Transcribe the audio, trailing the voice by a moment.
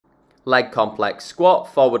leg complex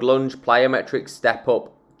squat, forward lunge, plyometric, step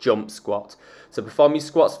up, jump squat. So perform your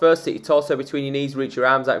squats first, sit your torso between your knees, reach your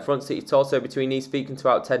arms out in front, sit your torso between your knees, feet can toe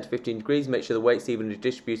out 10 to 15 degrees, make sure the weight's evenly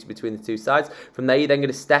distributed between the two sides. From there, you're then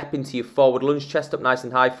going to step into your forward lunge, chest up nice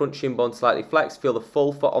and high, front shin bone slightly flexed, feel the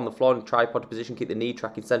full foot on the floor in tripod position, keep the knee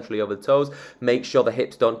tracking centrally over the toes, make sure the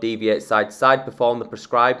hips don't deviate side to side, perform the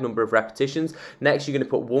prescribed number of repetitions. Next, you're going to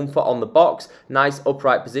put one foot on the box, nice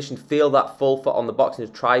upright position, feel that full foot on the box in a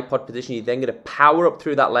tripod position. You're then going to power up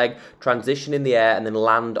through that leg, transition in the air, and then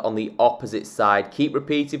land on the opposite side. Keep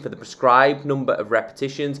repeating for the prescribed number of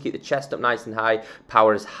repetitions. Keep the chest up nice and high,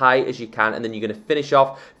 power as high as you can, and then you're going to finish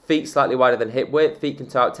off feet slightly wider than hip width, feet can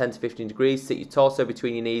toe out 10 to 15 degrees, sit your torso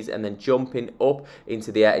between your knees, and then jumping up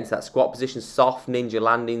into the air, into that squat position, soft ninja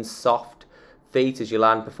landing, soft feet as you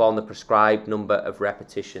land, perform the prescribed number of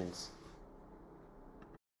repetitions.